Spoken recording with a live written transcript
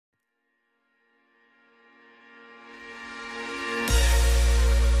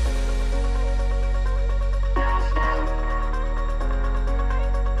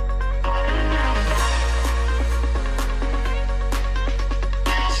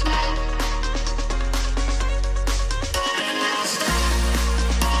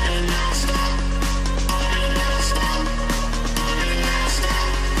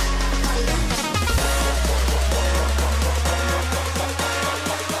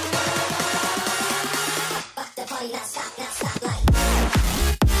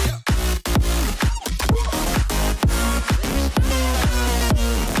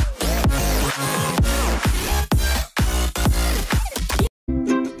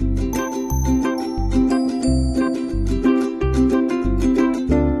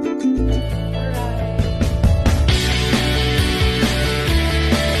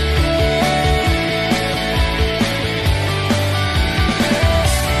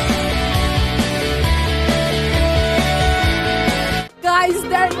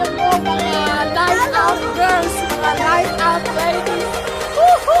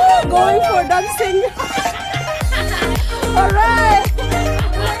Alright!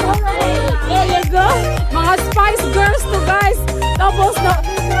 There you go! Mga Spice Girls to guys! Tapos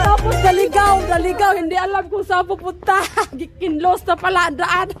naligaw, hindi alam kung saan pupunta. Kinlos na pala ang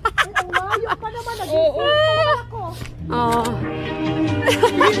daan. Layo pa naman, nag-isip ako. Oo.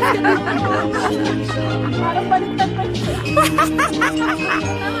 Parang baliktad pa siya.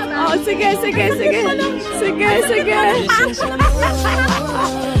 Oh, sige.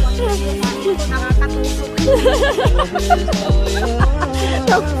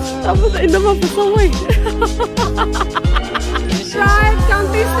 Tapos ay naman pasaway. Right,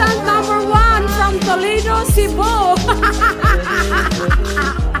 contestant number 1 from Toledo, Cebu.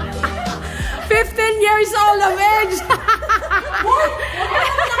 15 years old of age.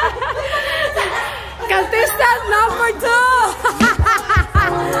 Contestant number 2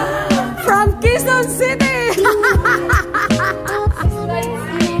 from Quezon City.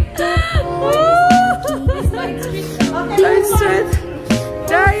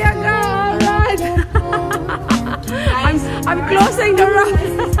 There you go. Alright. I'm closing the round.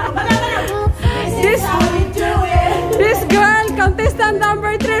 This girl, contestant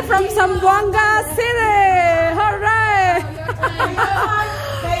number 3 from Zamboanga City. Alright.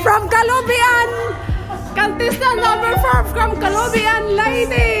 From Calubian, contestant number 4 from Calubian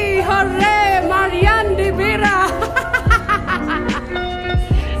Lady. Hooray, Marian de Vera.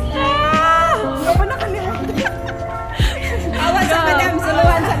 Awan sa madam,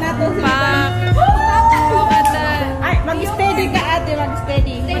 suluhan sa nato. Ay, mag-steady ka ate,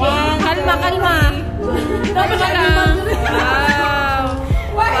 mag-steady. Kalma. Tama ka lang.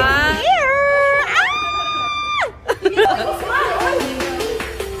 Wow.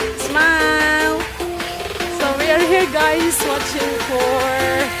 Smile. So we are here guys watching for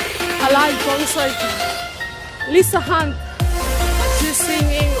a live concert. Lisa Hunt. She's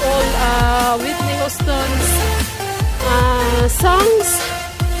singing all Whitney Houston's songs.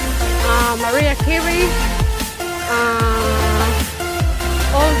 Mariah Carey.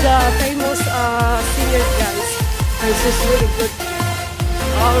 All the famous singers guys. And she's really good.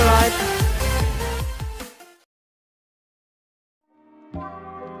 Alright.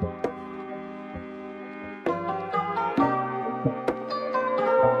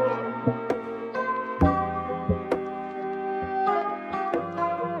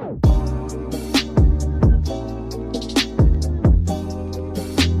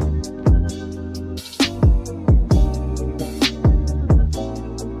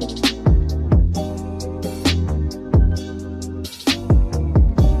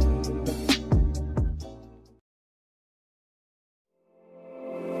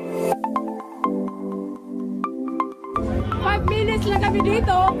 Minutes lang kami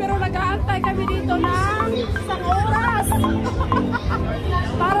dito, pero nag-aantay kami dito ng isang oras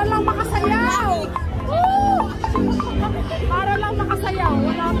para lang makasayaw. Woo! Para lang makasayaw,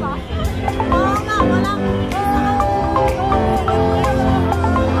 wala pa. Wala.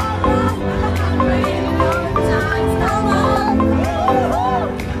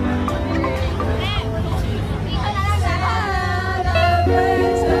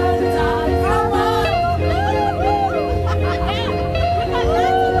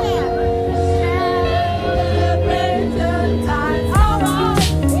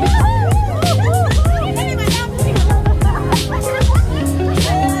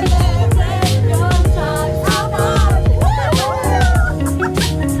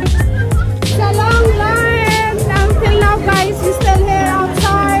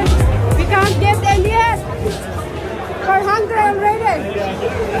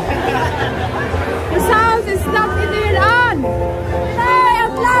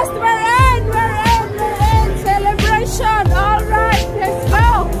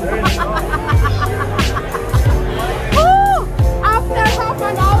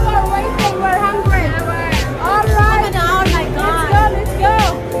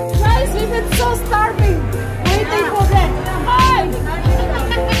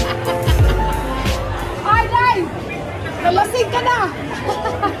 Nalasing ka na!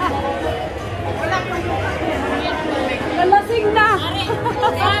 Nalasing na!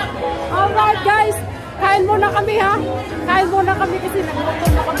 Alright guys, kain muna kami ha. Kain muna kami kasi nagluto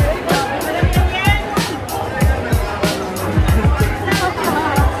na kami.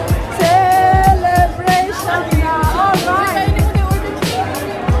 Celebration na! Alright!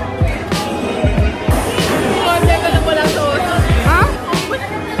 Ha?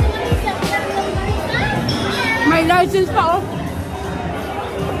 May license pa oh!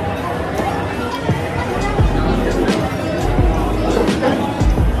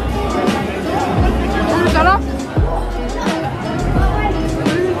 Ang sarap!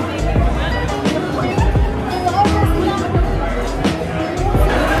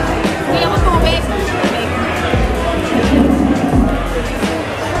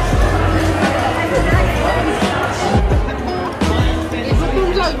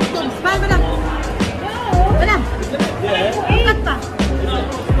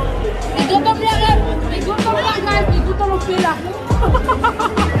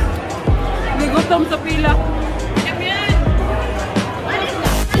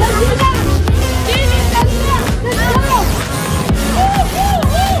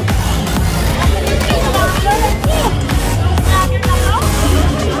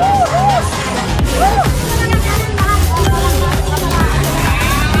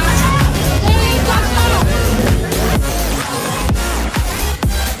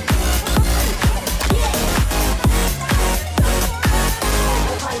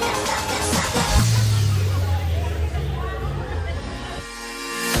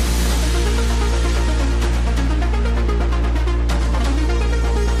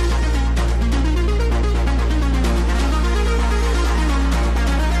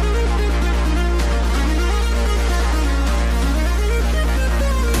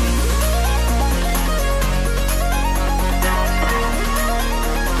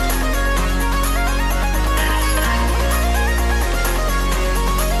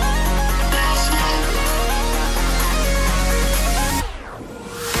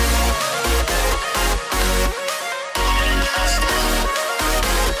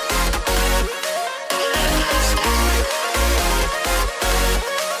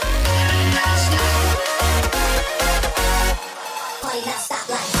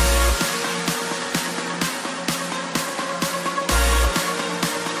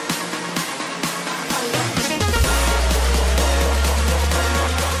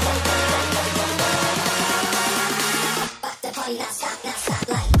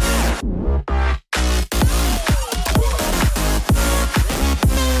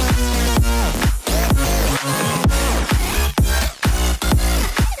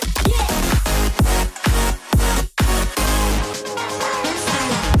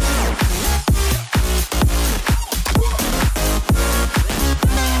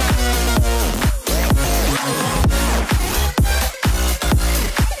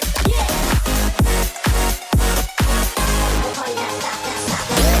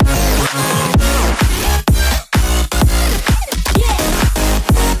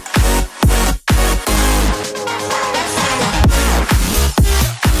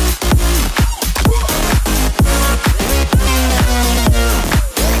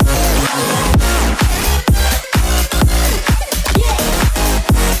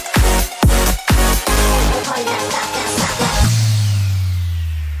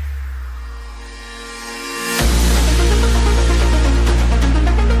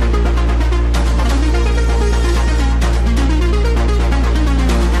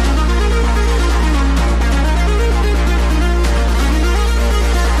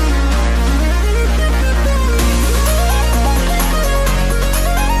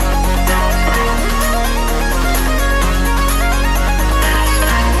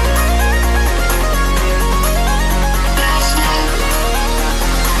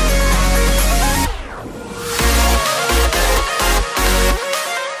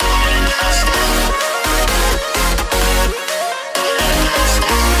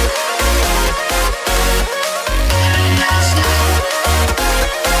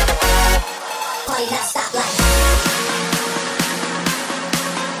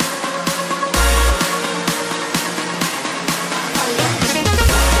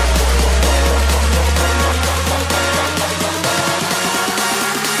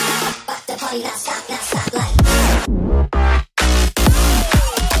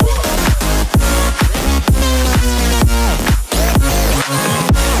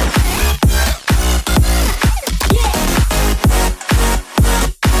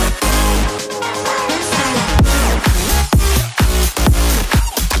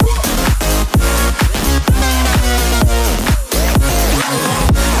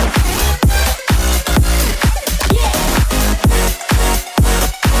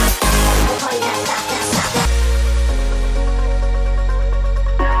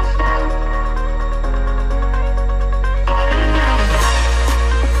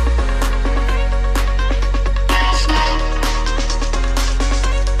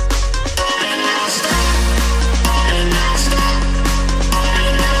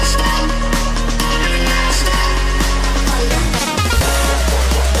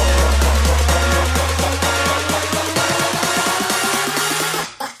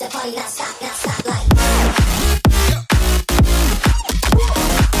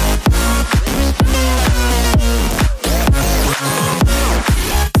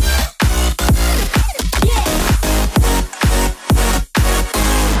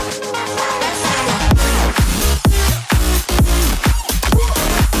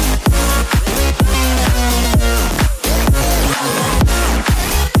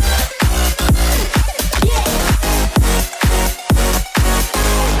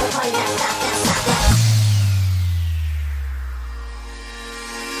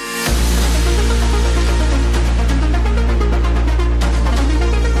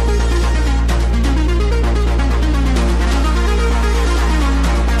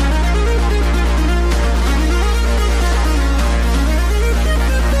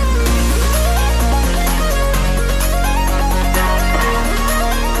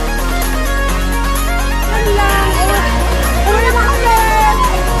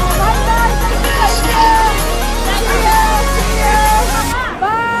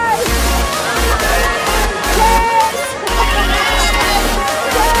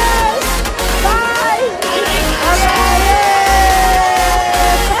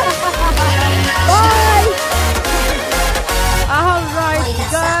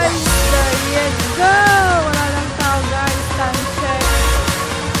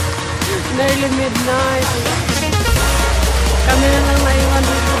 midnight. Kami na lang naiwan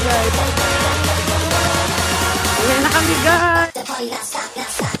dito, guys. Uwi na kami, guys.